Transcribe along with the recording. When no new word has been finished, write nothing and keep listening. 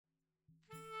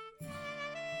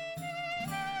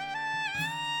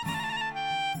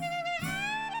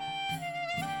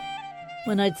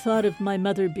When I'd thought of my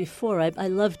mother before, I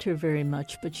loved her very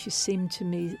much, but she seemed to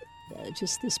me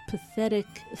just this pathetic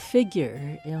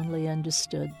figure. I only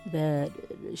understood that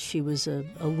she was a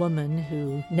woman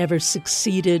who never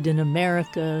succeeded in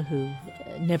America, who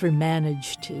never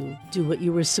managed to do what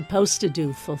you were supposed to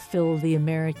do, fulfill the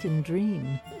American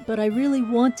dream. But I really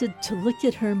wanted to look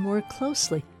at her more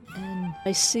closely. And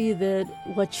I see that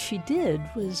what she did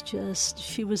was just,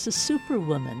 she was a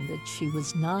superwoman, that she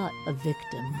was not a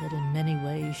victim, that in many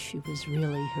ways she was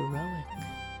really heroic.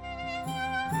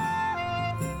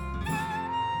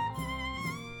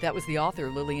 That was the author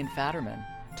Lillian Faderman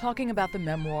talking about the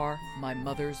memoir, My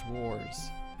Mother's Wars.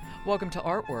 Welcome to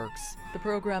Artworks, the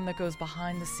program that goes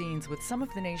behind the scenes with some of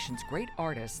the nation's great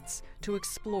artists to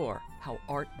explore how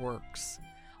art works.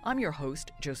 I'm your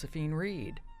host, Josephine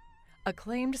Reed.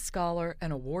 Acclaimed scholar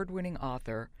and award-winning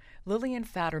author, Lillian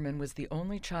Faderman was the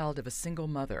only child of a single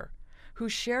mother who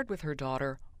shared with her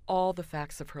daughter all the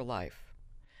facts of her life.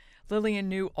 Lillian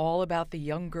knew all about the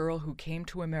young girl who came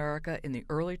to America in the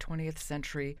early 20th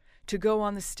century to go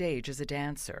on the stage as a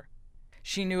dancer.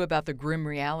 She knew about the grim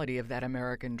reality of that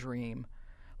American dream,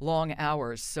 long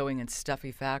hours sewing in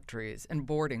stuffy factories and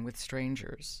boarding with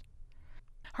strangers.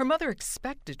 Her mother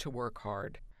expected to work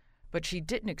hard, but she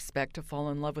didn't expect to fall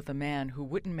in love with a man who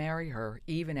wouldn't marry her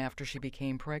even after she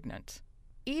became pregnant.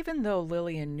 Even though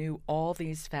Lillian knew all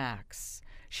these facts,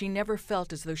 she never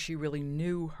felt as though she really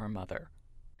knew her mother.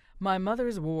 My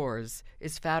Mother's Wars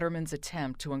is Faderman's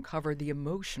attempt to uncover the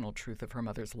emotional truth of her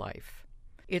mother's life.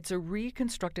 It's a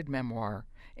reconstructed memoir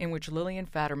in which Lillian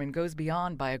Faderman goes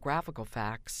beyond biographical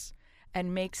facts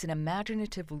and makes an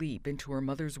imaginative leap into her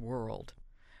mother's world.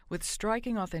 With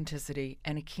striking authenticity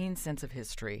and a keen sense of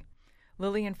history,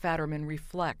 Lillian Faderman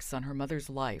reflects on her mother's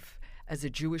life as a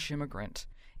Jewish immigrant,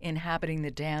 inhabiting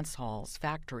the dance halls,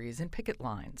 factories, and picket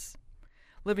lines,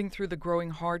 living through the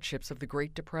growing hardships of the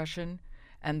Great Depression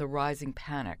and the rising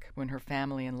panic when her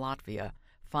family in Latvia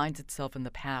finds itself in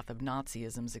the path of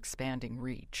Nazism's expanding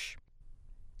reach.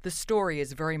 The story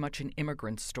is very much an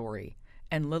immigrant story,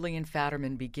 and Lillian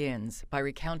Faderman begins by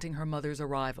recounting her mother's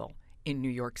arrival in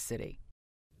New York City.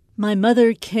 My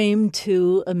mother came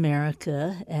to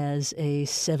America as a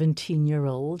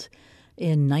 17-year-old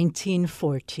in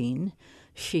 1914.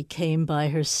 She came by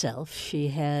herself. She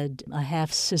had a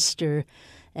half-sister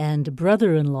and a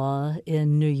brother-in-law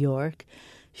in New York.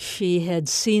 She had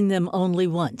seen them only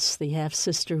once. The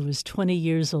half-sister was 20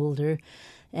 years older,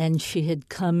 and she had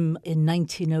come in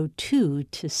 1902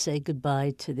 to say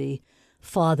goodbye to the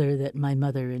father that my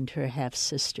mother and her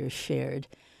half-sister shared.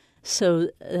 So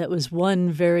that was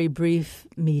one very brief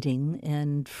meeting,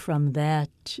 and from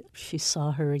that she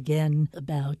saw her again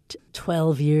about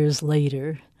 12 years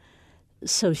later.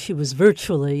 So she was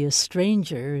virtually a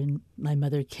stranger, and my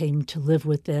mother came to live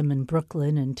with them in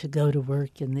Brooklyn and to go to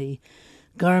work in the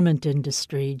garment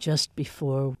industry just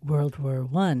before World War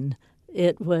I.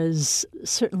 It was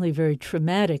certainly very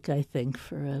traumatic, I think,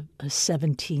 for a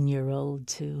 17-year-old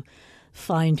to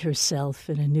find herself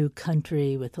in a new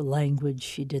country with a language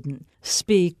she didn't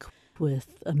speak,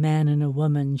 with a man and a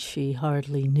woman she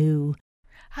hardly knew.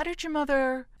 How did your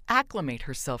mother acclimate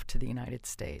herself to the United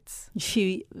States?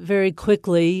 She very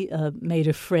quickly made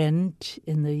a friend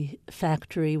in the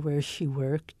factory where she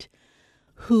worked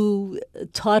who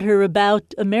taught her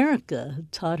about America,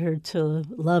 taught her to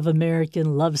love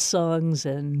American love songs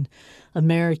and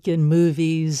American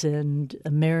movies and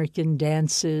American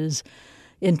dances,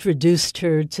 introduced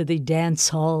her to the dance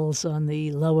halls on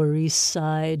the Lower East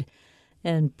Side.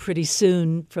 And pretty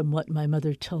soon, from what my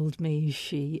mother told me,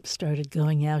 she started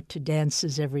going out to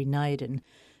dances every night and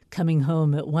coming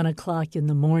home at 1 o'clock in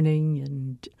the morning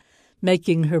and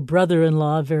making her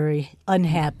brother-in-law very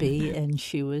unhappy. And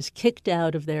she was kicked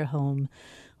out of their home,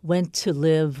 went to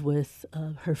live with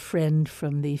her friend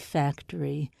from the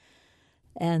factory.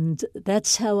 And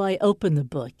that's how I open the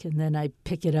book. And then I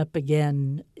pick it up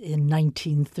again in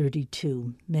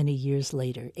 1932, many years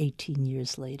later, 18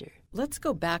 years later. Let's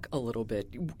go back a little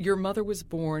bit. Your mother was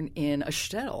born in a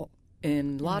shtetl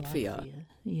in Latvia.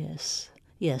 Yes,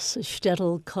 a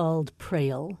shtetl called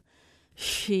Prail.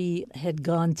 She had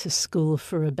gone to school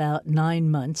for about 9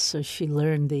 months, so she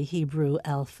learned the Hebrew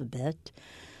alphabet.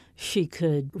 She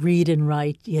could read and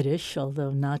write Yiddish,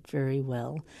 although not very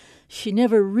well. She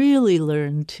never really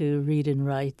learned to read and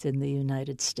write in the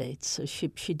United States, so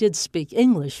she did speak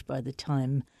English by the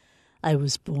time I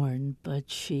was born, but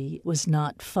she was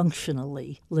not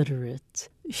functionally literate.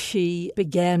 She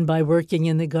began by working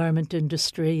in the garment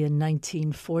industry in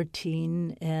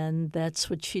 1914, and that's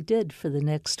what she did for the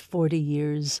next 40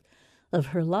 years of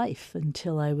her life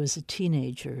until I was a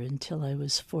teenager, until I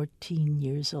was 14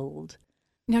 years old.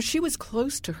 Now, she was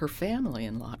close to her family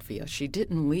in Latvia. She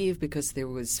didn't leave because there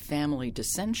was family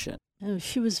dissension. Oh,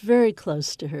 she was very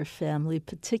close to her family,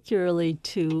 particularly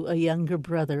to a younger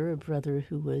brother, a brother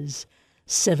who was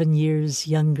 7 years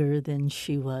younger than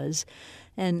she was.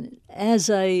 And as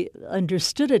I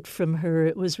understood it from her,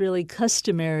 it was really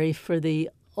customary for the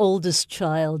oldest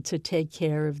child to take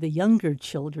care of the younger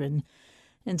children.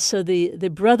 And so the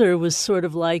brother was sort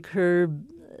of like her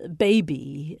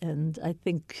baby. And I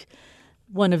think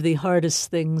one of the hardest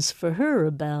things for her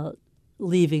about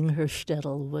leaving her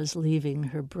shtetl was leaving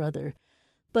her brother.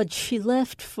 But she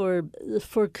left for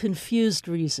confused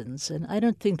reasons, and I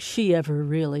don't think she ever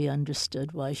really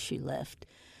understood why she left.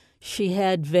 She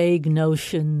had vague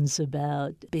notions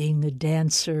about being a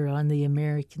dancer on the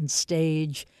American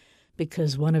stage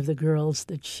because one of the girls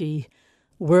that she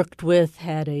worked with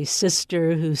had a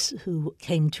sister who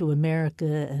came to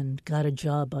America and got a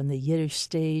job on the Yiddish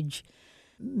stage.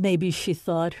 Maybe she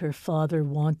thought her father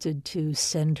wanted to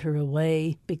send her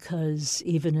away because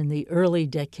even in the early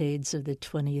decades of the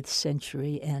 20th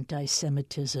century,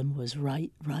 anti-Semitism was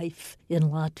rife in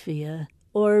Latvia.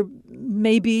 Or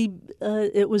maybe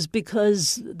it was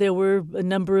because there were a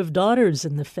number of daughters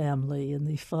in the family, and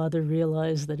the father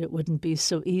realized that it wouldn't be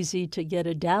so easy to get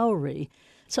a dowry.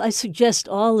 So I suggest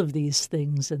all of these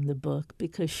things in the book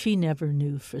because she never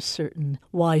knew for certain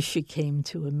why she came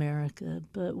to America.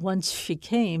 But once she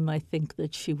came, I think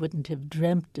that she wouldn't have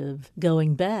dreamt of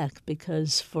going back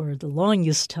because for the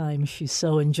longest time she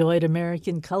so enjoyed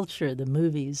American culture, the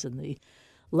movies and the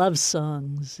love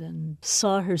songs, and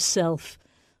saw herself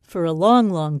for a long,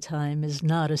 long time as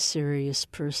not a serious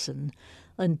person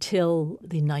until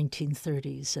the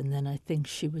 1930s, and then I think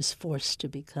she was forced to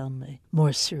become a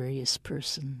more serious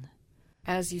person.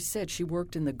 As you said, she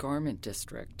worked in the garment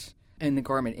district, in the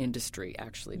garment industry,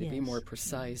 actually, to be more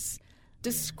precise.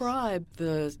 Describe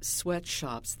the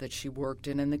sweatshops that she worked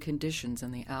in and the conditions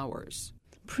and the hours.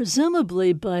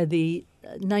 Presumably by the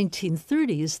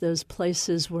 1930s, those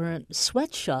places weren't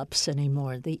sweatshops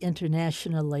anymore. The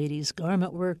International Ladies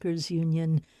Garment Workers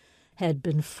Union had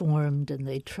been formed, and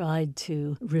they tried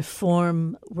to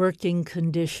reform working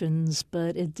conditions,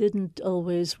 but it didn't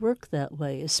always work that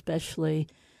way, especially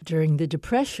during the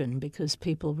Depression, because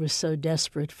people were so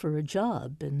desperate for a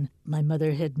job. And my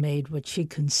mother had made what she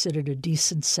considered a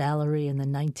decent salary in the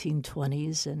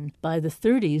 1920s, and by the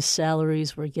 30s,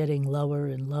 salaries were getting lower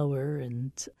and lower.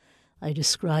 And I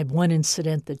describe one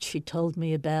incident that she told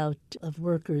me about of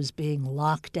workers being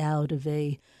locked out of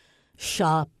a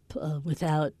shop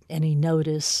without any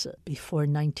notice. Before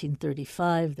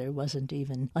 1935, there wasn't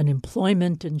even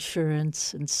unemployment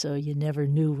insurance, and so you never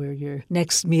knew where your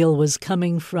next meal was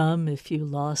coming from if you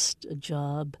lost a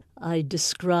job. I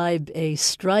describe a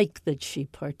strike that she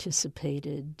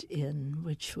participated in,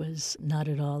 which was not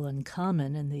at all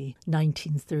uncommon in the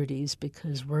 1930s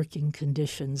because working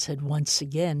conditions had once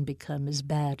again become as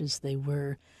bad as they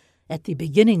were at the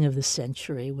beginning of the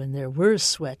century when there were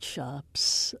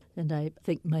sweatshops. And I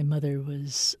think my mother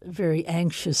was very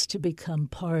anxious to become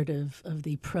part of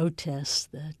the protests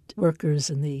that workers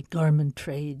in the garment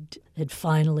trade had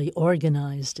finally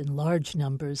organized in large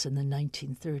numbers in the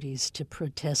 1930s to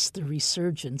protest the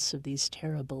resurgence of these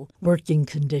terrible working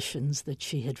conditions that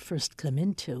she had first come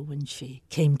into when she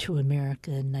came to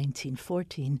America in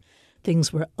 1914.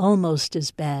 Things were almost as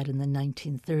bad in the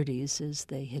 1930s as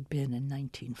they had been in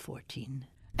 1914.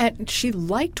 And she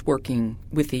liked working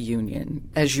with the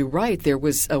union. As you write, there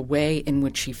was a way in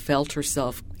which she felt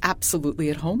herself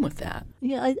absolutely at home with that.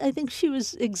 Yeah, I think she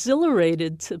was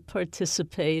exhilarated to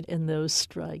participate in those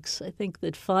strikes. I think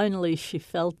that finally she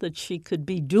felt that she could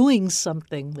be doing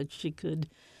something, that she could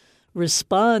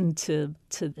respond to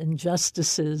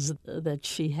injustices that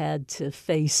she had to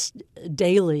face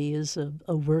daily as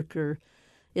a worker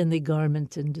in the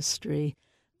garment industry.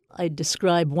 I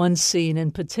describe one scene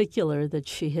in particular that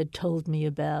she had told me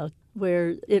about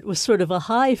where it was sort of a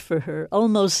high for her,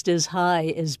 almost as high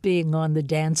as being on the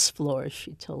dance floor,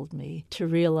 she told me, to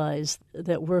realize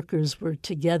that workers were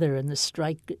together and the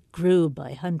strike grew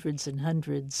by hundreds and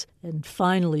hundreds. And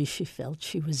finally she felt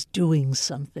she was doing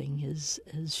something as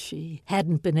she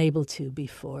hadn't been able to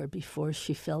before. Before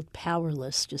she felt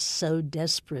powerless, just so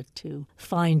desperate to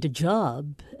find a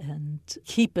job and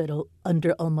keep it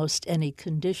under almost any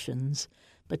conditions.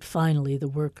 But finally the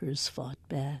workers fought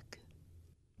back.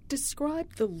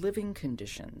 Describe the living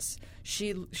conditions.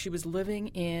 She was living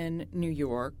in New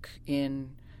York,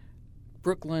 in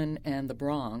Brooklyn and the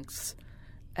Bronx,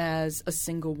 as a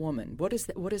single woman. What does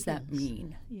that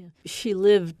mean? Yeah. She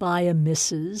lived by a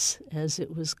missus, as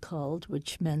it was called,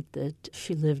 which meant that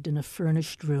she lived in a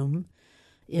furnished room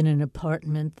in an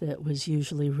apartment that was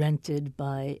usually rented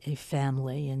by a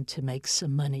family, and to make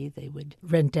some money they would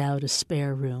rent out a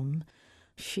spare room.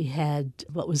 She had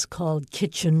what was called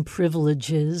kitchen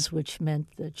privileges, which meant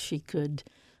that she could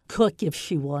cook if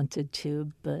she wanted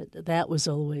to, but that was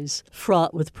always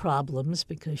fraught with problems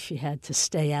because she had to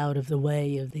stay out of the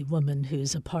way of the woman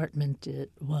whose apartment it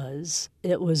was.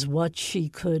 It was what she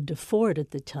could afford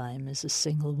at the time as a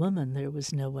single woman. There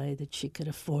was no way that she could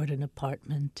afford an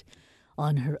apartment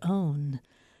on her own.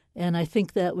 And I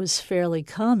think that was fairly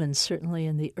common, certainly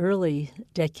in the early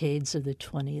decades of the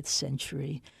 20th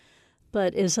century.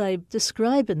 But as I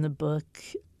describe in the book,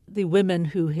 the women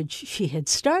who she had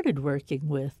started working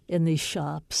with in these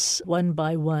shops, one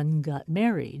by one got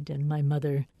married, and my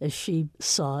mother, as she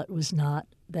saw it, was not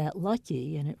that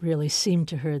lucky, and it really seemed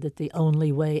to her that the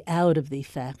only way out of the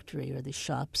factory, or the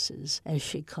shops as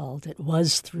she called it,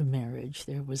 was through marriage.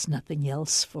 There was nothing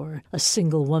else for a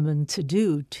single woman to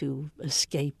do to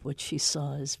escape what she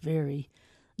saw as very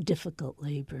difficult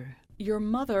labor. Your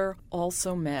mother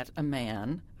also met a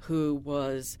man who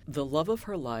was the love of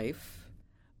her life,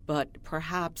 but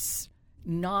perhaps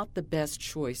not the best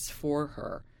choice for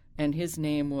her. And his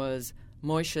name was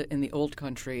Moishe in the Old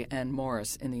Country and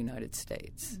Morris in the United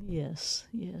States. Yes.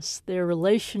 Their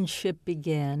relationship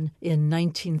began in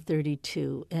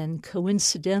 1932, and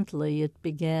coincidentally it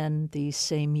began the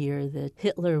same year that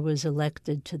Hitler was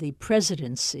elected to the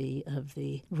presidency of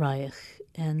the Reich.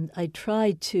 And I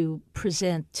tried to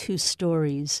present two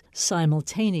stories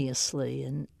simultaneously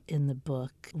in the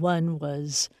book. One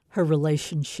was her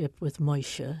relationship with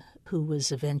Moishe, who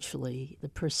was eventually the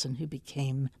person who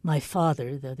became my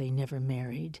father, though they never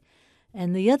married.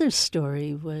 And the other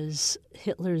story was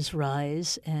Hitler's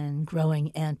rise and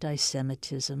growing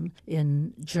anti-Semitism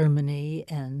in Germany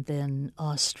and then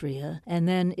Austria. And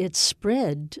then it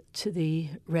spread to the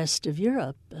rest of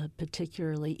Europe,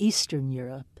 particularly Eastern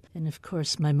Europe. And, of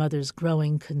course, my mother's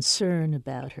growing concern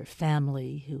about her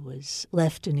family who was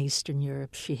left in Eastern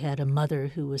Europe. She had a mother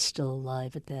who was still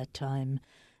alive at that time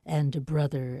and a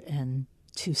brother and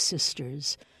two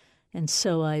sisters. And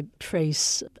so I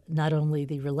trace not only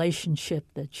the relationship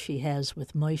that she has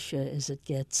with Moishe as it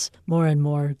gets more and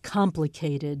more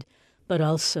complicated, but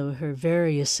also her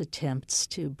various attempts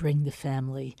to bring the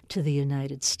family to the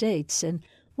United States. And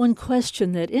one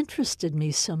question that interested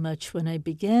me so much when I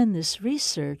began this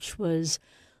research was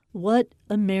what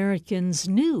Americans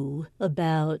knew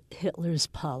about Hitler's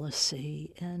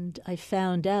policy. And I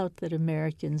found out that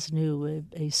Americans knew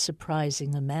a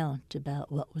surprising amount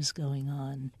about what was going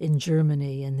on in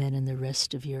Germany and then in the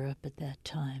rest of Europe at that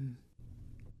time.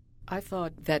 I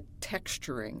thought that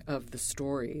texturing of the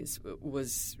stories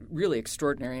was really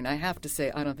extraordinary. And I have to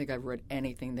say, I don't think I've read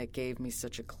anything that gave me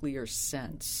such a clear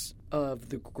sense of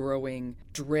the growing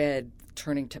dread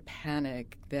turning to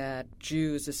panic that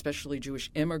Jews, especially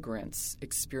Jewish immigrants,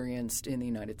 experienced in the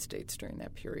United States during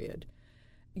that period.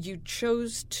 You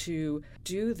chose to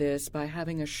do this by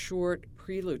having a short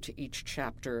prelude to each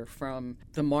chapter from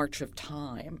the March of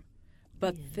Time.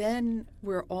 But yes. Then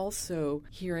we're also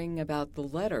hearing about the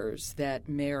letters that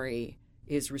Mary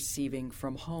is receiving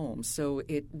from home. So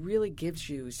it really gives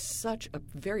you such a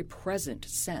very present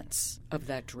sense of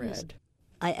that dread. Yes.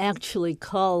 I actually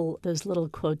call those little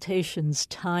quotations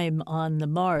time on the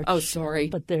march. Oh,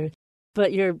 sorry.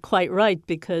 But you're quite right,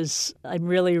 because I'm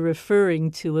really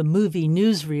referring to a movie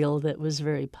newsreel that was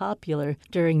very popular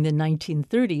during the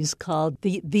 1930s called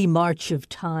The March of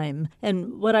Time.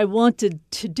 And what I wanted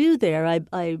to do there,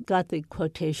 I got the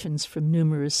quotations from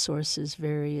numerous sources,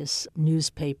 various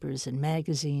newspapers and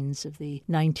magazines of the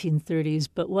 1930s.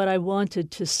 But what I wanted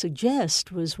to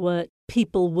suggest was what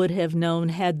people would have known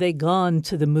had they gone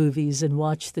to the movies and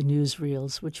watched the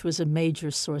newsreels, which was a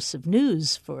major source of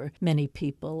news for many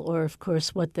people, or, of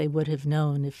course, what they would have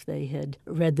known if they had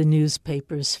read the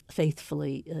newspapers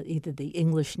faithfully, either the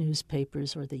English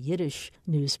newspapers or the Yiddish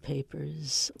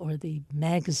newspapers or the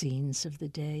magazines of the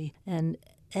day. And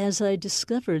as I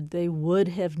discovered, they would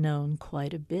have known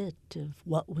quite a bit of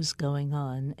what was going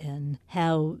on and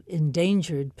how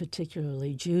endangered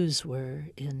particularly Jews were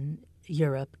in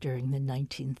Europe during the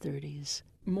 1930s.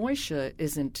 Moishe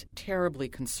isn't terribly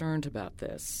concerned about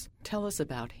this. Tell us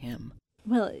about him.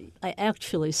 Well, I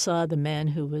actually saw the man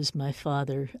who was my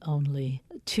father only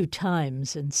 2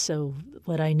 times, and so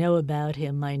what I know about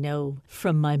him I know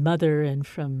from my mother and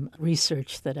from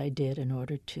research that I did in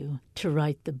order to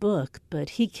write the book.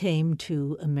 But he came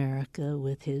to America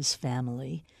with his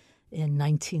family in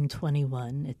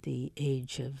 1921 at the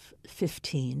age of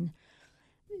 15.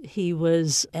 He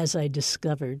was, as I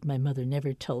discovered, my mother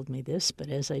never told me this, but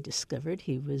as I discovered,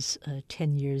 he was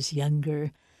 10 years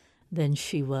younger than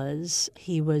she was.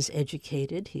 He was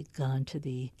educated. He'd gone to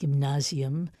the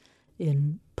gymnasium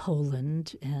in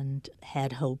Poland and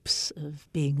had hopes of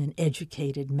being an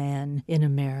educated man in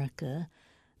America.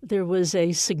 There was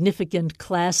a significant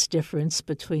class difference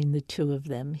between the two of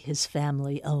them. His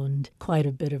family owned quite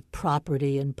a bit of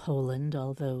property in Poland,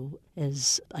 although,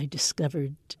 as I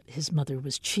discovered, his mother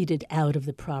was cheated out of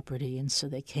the property, and so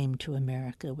they came to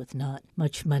America with not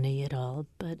much money at all.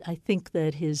 But I think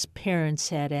that his parents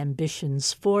had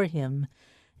ambitions for him,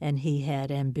 and he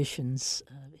had ambitions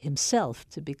himself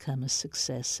to become a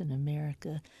success in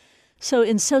America. So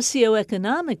in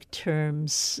socioeconomic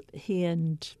terms, he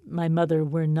and my mother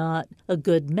were not a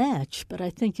good match, but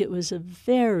I think it was a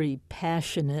very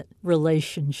passionate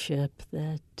relationship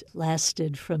that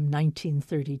lasted from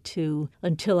 1932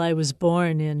 until I was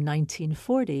born in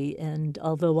 1940, and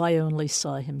although I only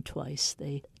saw him twice,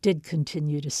 they did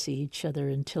continue to see each other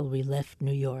until we left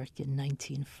New York in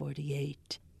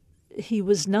 1948. He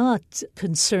was not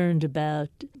concerned about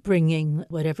bringing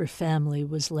whatever family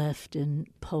was left in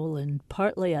Poland,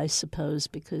 partly, I suppose,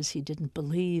 because he didn't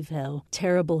believe how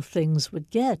terrible things would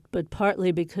get, but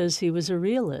partly because he was a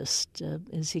realist.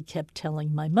 As he kept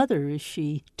telling my mother, as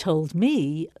she told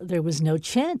me, there was no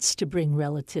chance to bring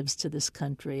relatives to this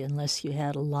country unless you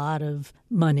had a lot of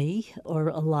money or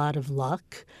a lot of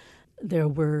luck. There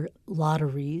were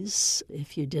lotteries.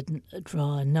 If you didn't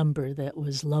draw a number that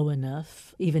was low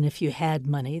enough, even if you had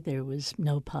money, there was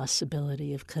no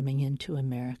possibility of coming into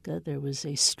America. There was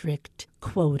a strict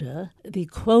quota. The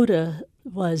quota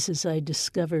was, as I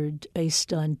discovered,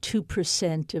 based on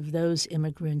 2% of those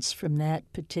immigrants from that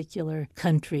particular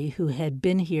country who had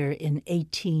been here in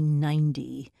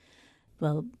 1890.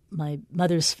 Well, my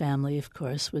mother's family, of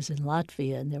course, was in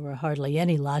Latvia, and there were hardly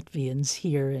any Latvians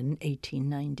here in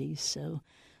 1890, so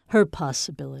her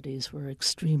possibilities were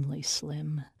extremely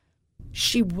slim.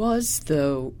 She was,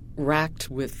 though,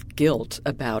 racked with guilt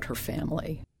about her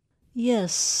family.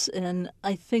 Yes, and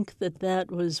I think that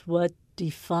was what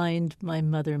defined my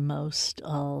mother most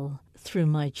all through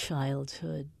my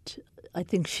childhood. I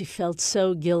think she felt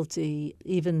so guilty,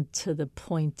 even to the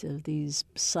point of these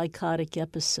psychotic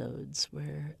episodes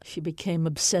where she became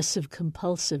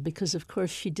obsessive-compulsive because, of course,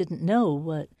 she didn't know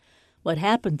what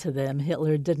happened to them.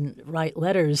 Hitler didn't write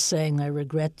letters saying, "I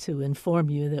regret to inform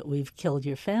you that we've killed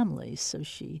your family." So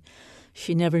she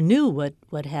never knew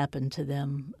what happened to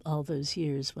them all those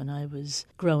years when I was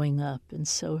growing up. And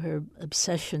so her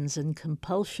obsessions and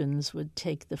compulsions would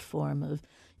take the form of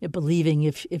believing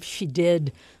if she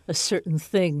did a certain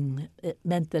thing, it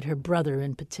meant that her brother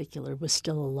in particular was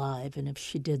still alive. And if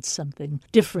she did something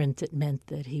different, it meant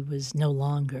that he was no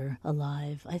longer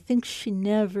alive. I think she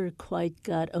never quite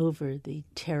got over the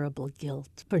terrible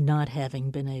guilt for not having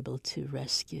been able to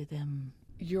rescue them.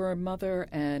 Your mother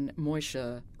and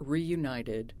Moishe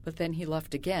reunited, but then he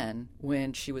left again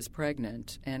when she was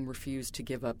pregnant and refused to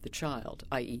give up the child,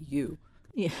 i.e. you.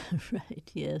 Yeah, right,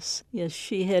 yes. Yes,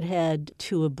 she had had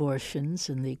 2 abortions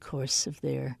in the course of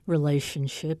their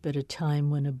relationship at a time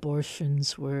when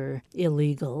abortions were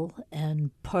illegal,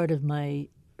 and part of my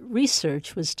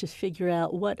research was to figure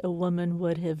out what a woman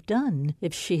would have done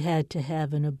if she had to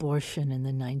have an abortion in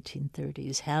the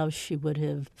 1930s, how she would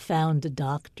have found a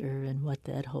doctor and what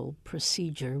that whole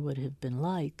procedure would have been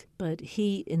like. But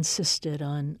he insisted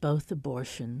on both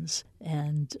abortions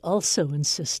and also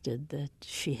insisted that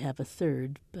she have a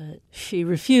third, but she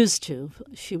refused to.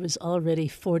 She was already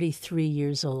 43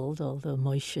 years old, although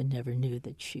Moishe never knew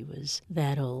that she was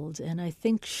that old. And I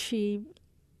think she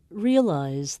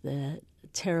realized that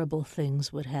terrible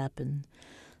things would happen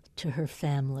to her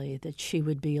family, that she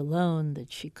would be alone, that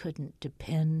she couldn't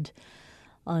depend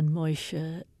on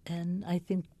Moishe. And I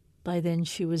think by then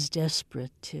she was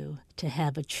desperate to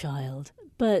have a child.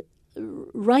 But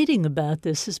writing about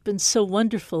this has been so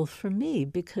wonderful for me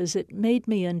because it made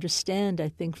me understand, I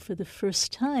think, for the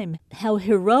first time, how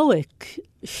heroic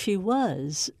she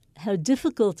was, how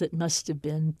difficult it must have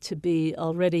been to be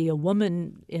already a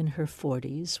woman in her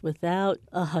 40s without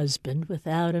a husband,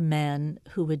 without a man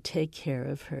who would take care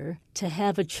of her, to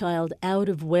have a child out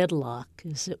of wedlock,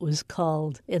 as it was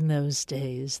called in those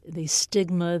days, the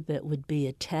stigma that would be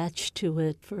attached to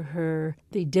it for her,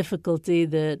 the difficulty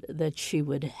that she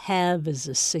would have as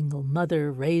a single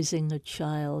mother raising a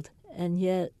child, and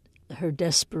yet her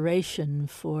desperation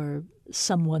for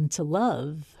someone to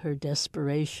love, her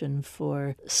desperation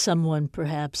for someone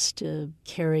perhaps to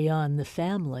carry on the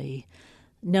family,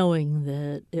 knowing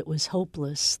that it was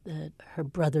hopeless, that her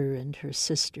brother and her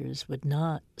sisters would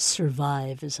not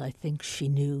survive, as I think she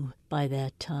knew by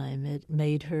that time. It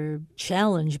made her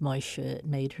challenge Moishe. It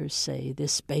made her say,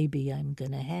 "This baby I'm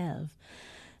going to have."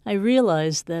 I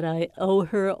realized that I owe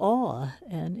her awe,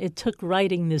 and it took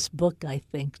writing this book, I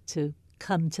think, to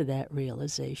come to that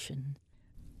realization.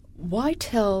 Why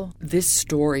tell this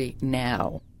story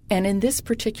now, and in this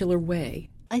particular way?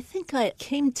 I think I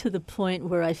came to the point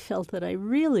where I felt that I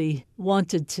really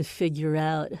wanted to figure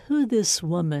out who this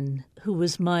woman who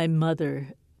was my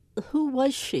mother, who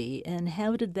was she, and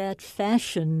how did that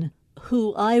fashion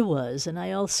who I was. And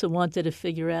I also wanted to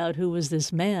figure out who was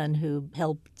this man who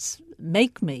helped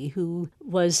make me, who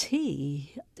was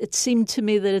he. It seemed to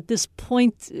me that at this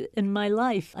point in my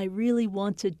life, I really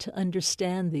wanted to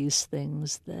understand these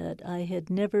things that I had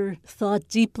never thought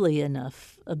deeply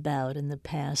enough about in the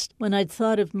past. When I'd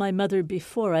thought of my mother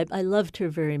before, I loved her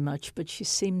very much, but she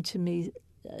seemed to me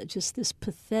just this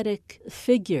pathetic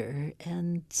figure,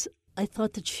 and I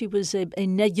thought that she was a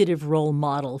negative role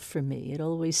model for me. It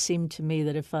always seemed to me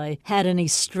that if I had any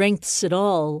strengths at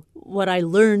all, what I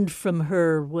learned from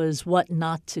her was what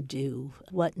not to do,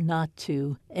 what not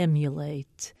to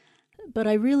emulate. But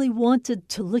I really wanted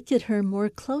to look at her more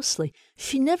closely.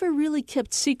 She never really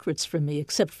kept secrets from me,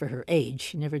 except for her age.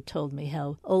 She never told me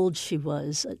how old she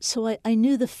was. So I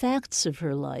knew the facts of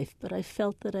her life, but I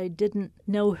felt that I didn't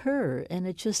know her. And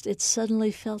it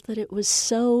suddenly felt that it was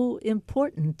so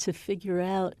important to figure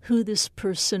out who this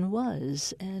person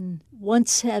was. And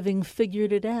once having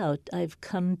figured it out, I've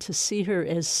come to see her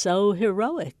as so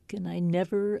heroic. And I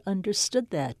never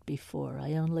understood that before.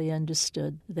 I only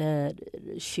understood that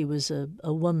she was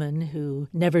a woman who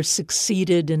never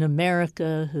succeeded in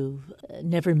America, who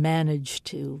never managed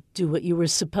to do what you were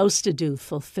supposed to do,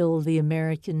 fulfill the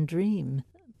American dream.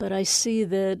 But I see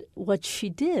that what she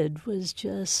did was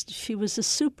she was a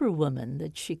superwoman,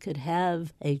 that she could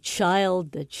have a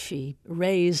child that she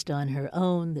raised on her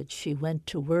own, that she went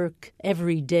to work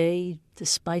every day,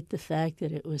 despite the fact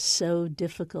that it was so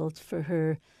difficult for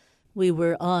her. We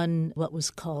were on what was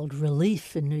called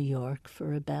relief in New York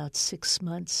for about 6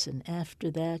 months, and after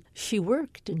that, she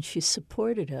worked and she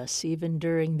supported us, even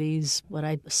during these, what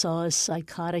I saw as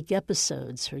psychotic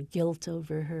episodes, her guilt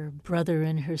over her brother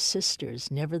and her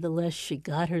sisters. Nevertheless, she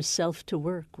got herself to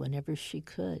work whenever she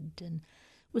could, and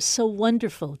it was so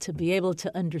wonderful to be able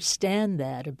to understand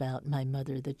that about my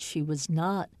mother, that she was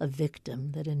not a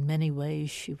victim, that in many ways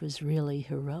she was really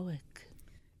heroic.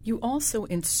 You also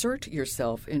insert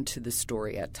yourself into the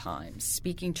story at times,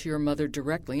 speaking to your mother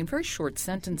directly in very short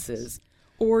sentences,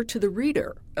 or to the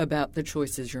reader about the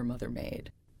choices your mother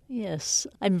made. Yes,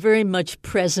 I'm very much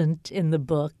present in the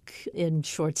book in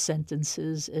short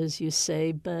sentences, as you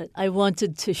say, but I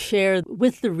wanted to share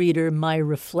with the reader my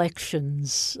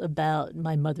reflections about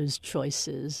my mother's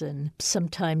choices, and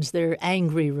sometimes they're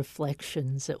angry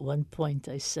reflections. At one point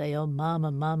I say, "Oh,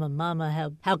 Mama, Mama,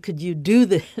 Mama, how could you do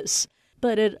this?"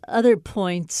 But at other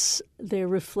points, they're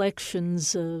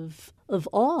reflections of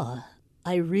awe.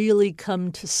 I really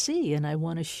come to see, and I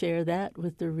want to share that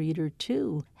with the reader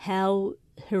too, how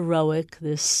heroic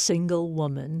this single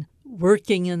woman,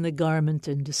 working in the garment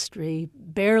industry,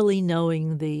 barely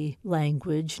knowing the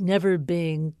language, never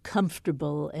being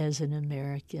comfortable as an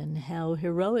American, how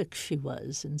heroic she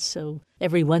was. And so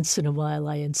every once in a while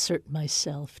I insert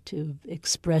myself to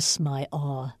express my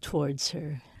awe towards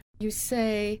her. You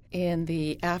say in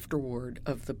the afterword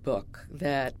of the book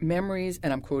that memories,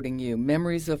 and I'm quoting you,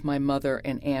 memories of my mother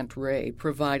and Aunt Ray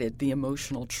provided the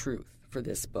emotional truth for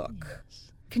this book.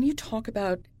 Yes. Can you talk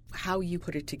about how you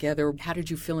put it together? How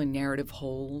did you fill in narrative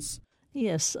holes?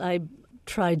 Yes, I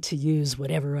tried to use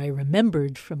whatever I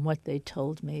remembered from what they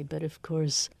told me, but of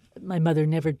course my mother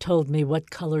never told me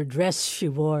what color dress she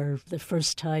wore the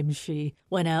first time she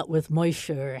went out with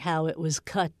Moishe, or how it was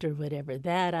cut or whatever.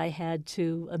 That I had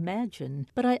to imagine.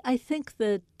 But I think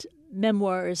that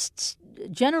memoirists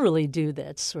generally do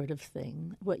that sort of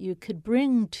thing. What you could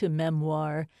bring to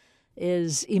memoir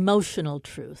is emotional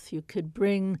truth. You could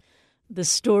bring the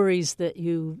stories that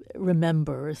you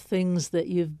remember, things that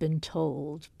you've been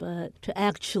told. But to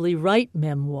actually write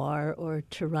memoir, or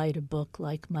to write a book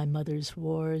like My Mother's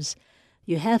Wars,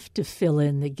 you have to fill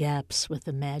in the gaps with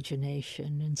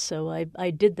imagination. And so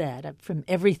I did that. From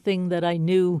everything that I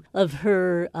knew of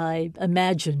her, I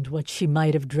imagined what she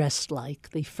might have dressed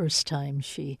like the first time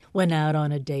she went out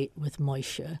on a date with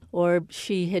Moishe. Or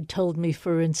she had told me,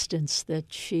 for instance,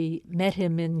 that she met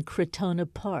him in Crotona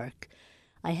Park.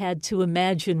 I had to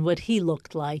imagine what he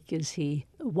looked like as he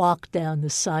walked down the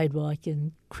sidewalk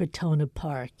in Crotona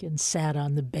Park and sat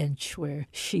on the bench where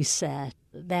she sat.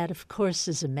 That, of course,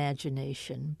 is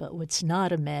imagination, but what's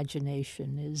not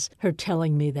imagination is her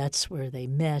telling me that's where they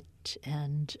met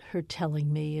and her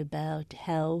telling me about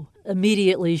how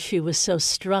immediately she was so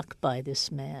struck by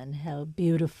this man, how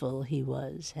beautiful he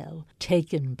was, how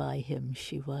taken by him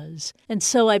she was. And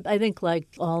so I think, like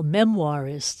all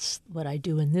memoirists, what I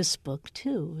do in this book,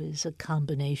 too, is a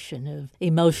combination of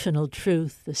emotional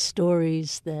truth, the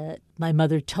stories that my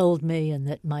mother told me and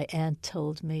that my aunt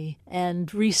told me,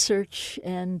 and research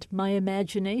and my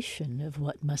imagination of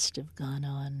what must have gone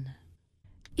on.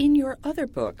 In your other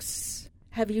books,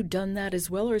 have you done that as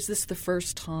well, or is this the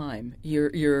first time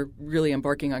you're really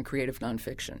embarking on creative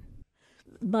nonfiction?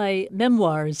 My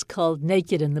memoir is called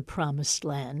Naked in the Promised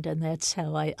Land, and that's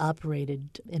how I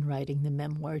operated in writing the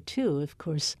memoir, too. Of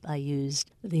course, I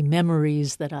used the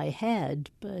memories that I had,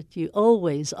 but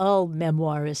all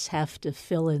memoirists have to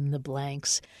fill in the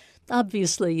blanks.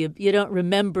 Obviously, you don't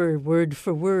remember word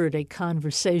for word a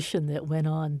conversation that went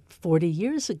on 40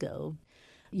 years ago.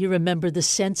 You remember the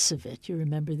sense of it. You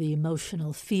remember the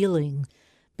emotional feeling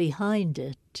behind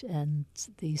it and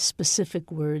the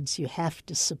specific words you have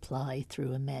to supply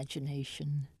through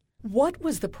imagination. What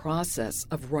was the process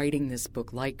of writing this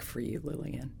book like for you,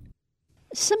 Lillian?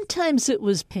 Sometimes it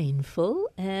was painful,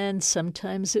 and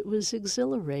sometimes it was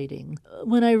exhilarating.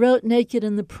 When I wrote Naked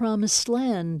in the Promised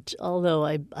Land, although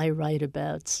I write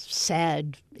about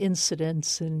sad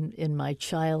incidents in my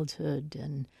childhood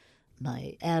and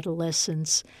my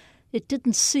adolescence, it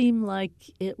didn't seem like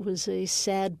it was a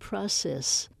sad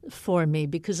process for me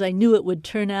because I knew it would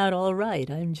turn out all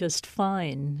right. I'm just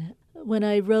fine. When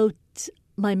I wrote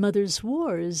My Mother's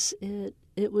Wars,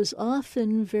 it was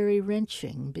often very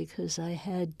wrenching because I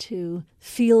had to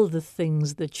feel the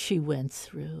things that she went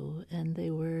through, and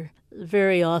they were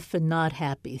very often not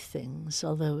happy things,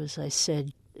 although, as I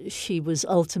said, she was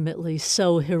ultimately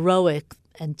so heroic,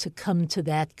 and to come to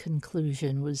that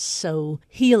conclusion was so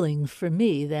healing for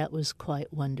me. That was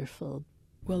quite wonderful.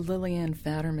 Well, Lillian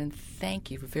Faderman,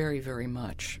 thank you very, very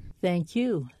much. Thank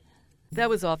you. That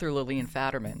was author Lillian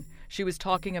Faderman. She was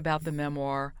talking about the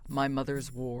memoir, My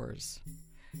Mother's Wars.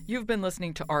 You've been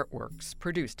listening to Artworks,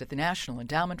 produced at the National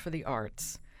Endowment for the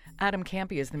Arts. Adam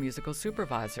Campy is the musical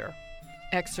supervisor.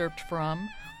 Excerpt from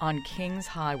On King's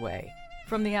Highway,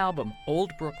 from the album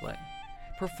Old Brooklyn,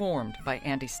 performed by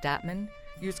Andy Statman,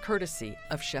 used courtesy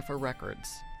of Sheffer Records.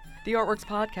 The Artworks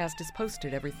podcast is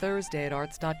posted every Thursday at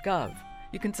arts.gov.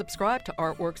 You can subscribe to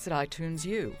Artworks at iTunes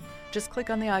U. Just click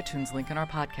on the iTunes link on our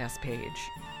podcast page.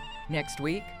 Next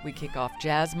week, we kick off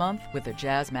Jazz Month with a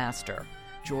jazz master,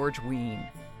 George Wein.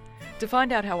 To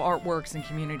find out how art works in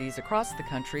communities across the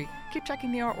country, keep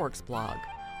checking the Artworks blog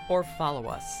or follow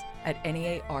us at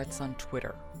NEA Arts on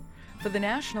Twitter. For the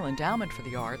National Endowment for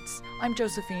the Arts, I'm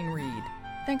Josephine Reed.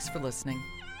 Thanks for listening.